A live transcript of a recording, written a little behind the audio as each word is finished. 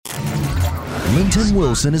Linton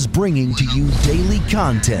Wilson is bringing to you daily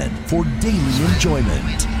content for daily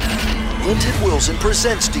enjoyment. Linton Wilson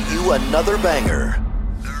presents to you another banger.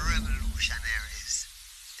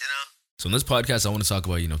 So in this podcast, I want to talk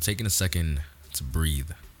about, taking a second to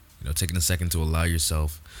breathe, taking a second to allow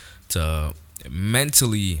yourself to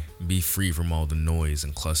mentally be free from all the noise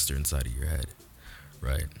and cluster inside of your head,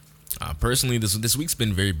 right? Personally, this week's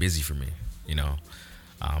been very busy for me,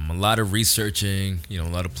 a lot of researching, a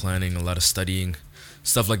lot of planning, a lot of studying,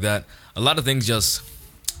 stuff like that. A lot of things just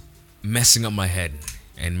messing up my head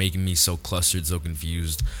and making me so clustered, so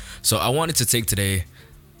confused. So I wanted to take today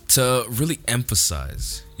to really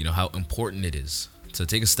emphasize, how important it is to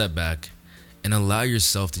take a step back and allow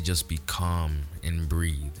yourself to just be calm and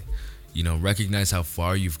breathe. Recognize how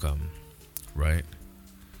far you've come, right?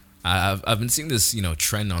 I've been seeing this,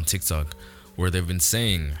 trend on TikTok where they've been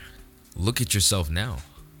saying, look at yourself now.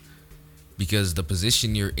 Because the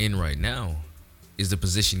position you're in right now is the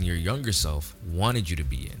position your younger self wanted you to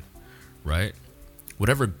be in, right?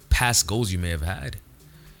 Whatever past goals you may have had,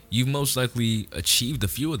 you've most likely achieved a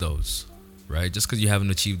few of those, right? Just because you haven't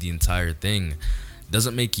achieved the entire thing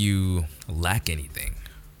doesn't make you lack anything,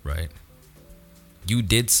 right? You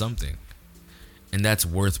did something, and that's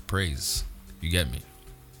worth praise. You get me?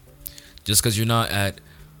 Just because you're not at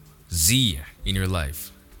Z in your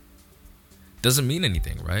life doesn't mean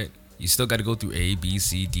anything, right? You still got to go through A, B,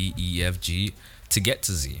 C, D, E, F, G to get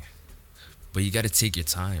to Z. But you got to take your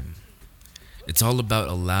time. It's all about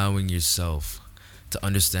allowing yourself to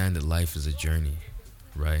understand that life is a journey,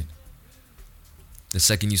 right? The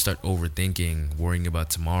second you start overthinking, worrying about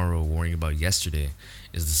tomorrow, worrying about yesterday,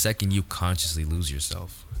 is the second you consciously lose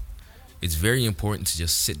yourself. It's very important to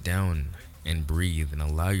just sit down and breathe and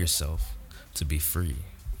allow yourself to be free.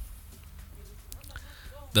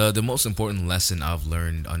 The most important lesson I've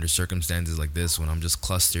learned under circumstances like this, when I'm just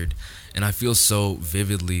clustered and I feel so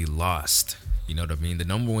vividly lost, you know what I mean? The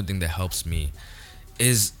number one thing that helps me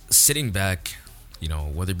is sitting back,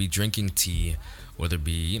 whether it be drinking tea, whether it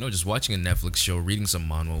be, just watching a Netflix show, reading some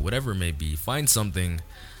manhwa, whatever it may be. Find something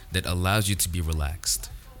that allows you to be relaxed,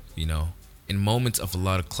 In moments of a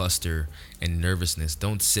lot of cluster and nervousness,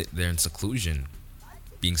 don't sit there in seclusion,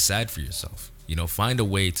 being sad for yourself. Find a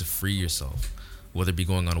way to free yourself. Whether it be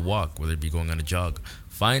going on a walk, whether it be going on a jog,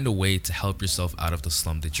 find a way to help yourself out of the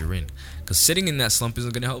slump that you're in. Because sitting in that slump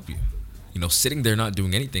isn't going to help you. Sitting there not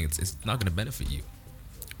doing anything, it's not going to benefit you,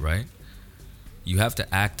 right? You have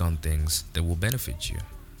to act on things that will benefit you.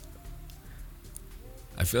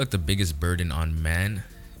 I feel like the biggest burden on man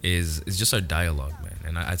is just our dialogue, man.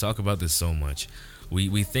 And I talk about this so much.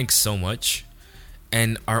 We think so much,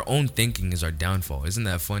 and our own thinking is our downfall. Isn't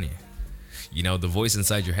that funny? The voice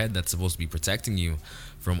inside your head that's supposed to be protecting you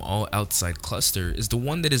from all outside cluster is the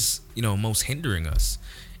one that is, most hindering us.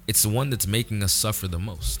 It's the one that's making us suffer the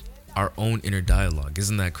most. Our own inner dialogue.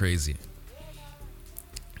 Isn't that crazy?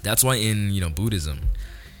 That's why in, Buddhism,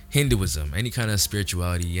 Hinduism, any kind of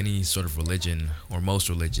spirituality, any sort of religion, or most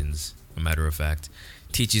religions, a matter of fact,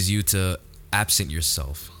 teaches you to absent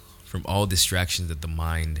yourself from all distractions that the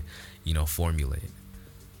mind, formulate.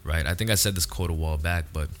 Right? I think I said this quote a while back,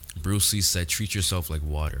 but Bruce Lee said, treat yourself like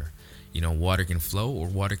water. Water can flow or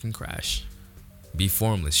water can crash. Be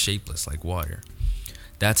formless, shapeless like water.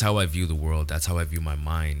 That's how I view the world. That's how I view my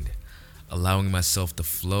mind. Allowing myself to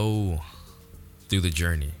flow through the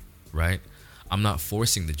journey, right? I'm not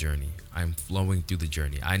forcing the journey. I'm flowing through the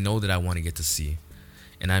journey. I know that I want to get to C,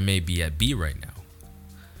 and I may be at B right now.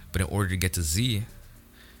 But in order to get to Z,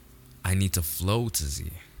 I need to flow to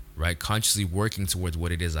Z. Right? Consciously working towards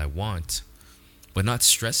what it is I want, but not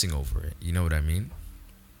stressing over it. You know what I mean?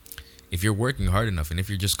 If you're working hard enough, and if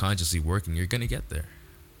you're just consciously working, you're going to get there.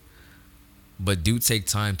 But do take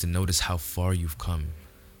time to notice how far you've come.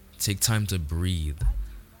 Take time to breathe,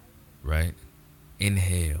 right?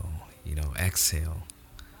 Inhale, exhale.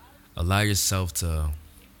 Allow yourself to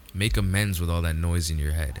make amends with all that noise in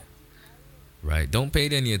your head, right? Don't pay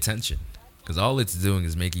it any attention, because all it's doing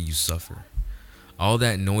is making you suffer. All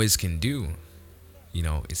that noise can do,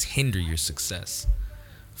 is hinder your success.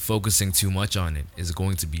 Focusing too much on it is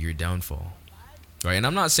going to be your downfall, right? And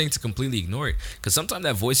I'm not saying to completely ignore it, because sometimes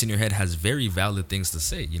that voice in your head has very valid things to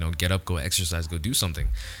say. Get up, go exercise, go do something.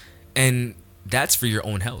 And that's for your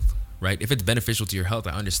own health, right? If it's beneficial to your health,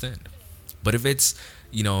 I understand. But if it's,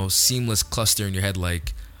 seamless cluster in your head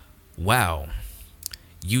like, wow,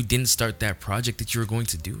 you didn't start that project that you were going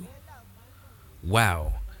to do?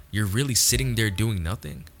 Wow. You're really sitting there doing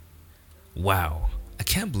nothing? Wow, I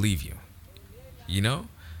can't believe you.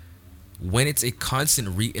 When it's a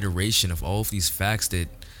constant reiteration of all of these facts that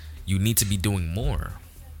you need to be doing more,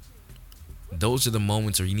 Those are the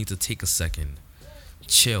moments where you need to take a second,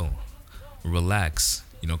 chill, relax,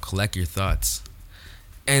 collect your thoughts,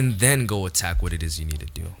 and then go attack what it is you need to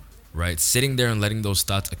do, right? Sitting there and letting those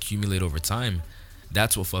thoughts accumulate over time,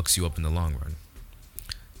 that's what fucks you up in the long run.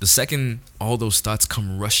 The second all those thoughts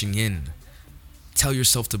come rushing in, tell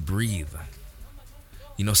yourself to breathe.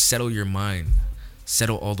 Settle your mind,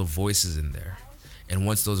 settle all the voices in there. And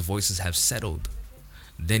once those voices have settled,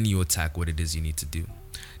 then you attack what it is you need to do.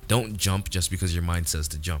 Don't jump just because your mind says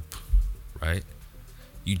to jump, right?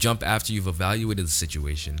 You jump after you've evaluated the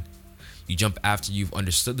situation. You jump after you've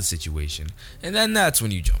understood the situation. And then that's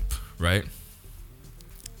when you jump, right?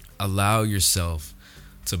 Allow yourself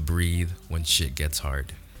to breathe when shit gets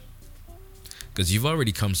hard. Because you've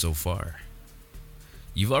already come so far.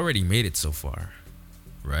 You've already made it so far,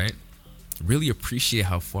 right? Really appreciate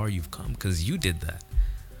how far you've come because you did that.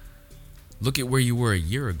 Look at where you were a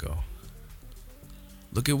year ago.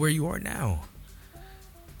 Look at where you are now.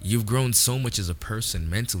 You've grown so much as a person,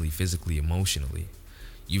 mentally, physically, emotionally.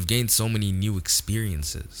 You've gained so many new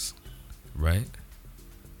experiences, right?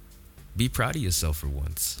 Be proud of yourself for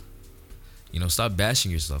once. Stop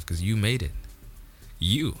bashing yourself because you made it.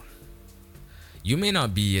 You may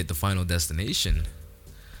not be at the final destination,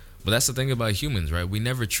 but that's the thing about humans, right? We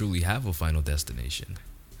never truly have a final destination.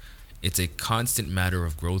 It's a constant matter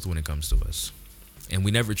of growth when it comes to us. And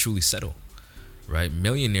we never truly settle, right?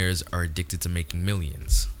 Millionaires are addicted to making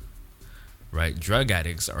millions, right? Drug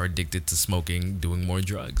addicts are addicted to smoking, doing more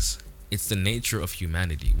drugs. It's the nature of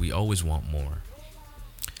humanity. We always want more.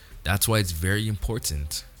 That's why it's very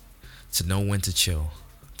important to know when to chill,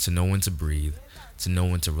 to know when to breathe, to know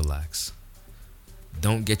when to relax.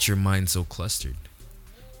 Don't get your mind so clustered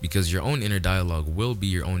because your own inner dialogue will be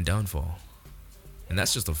your own downfall. And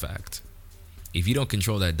that's just a fact. If you don't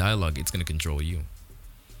control that dialogue, it's going to control you.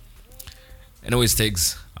 Anyways,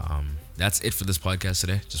 Tiggs, that's it for this podcast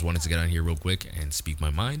today. Just wanted to get on here real quick and speak my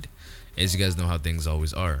mind. As you guys know how things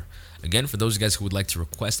always are. Again, for those of you guys who would like to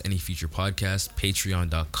request any future podcast,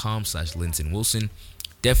 patreon.com/LintonWilson.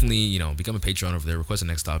 Definitely, become a Patreon over there. Request the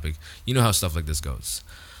next topic. You know how stuff like this goes.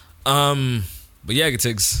 But yeah,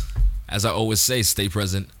 Tiggs, as I always say, stay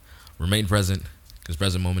present, remain present, because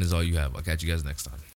present moment is all you have. I'll catch you guys next time.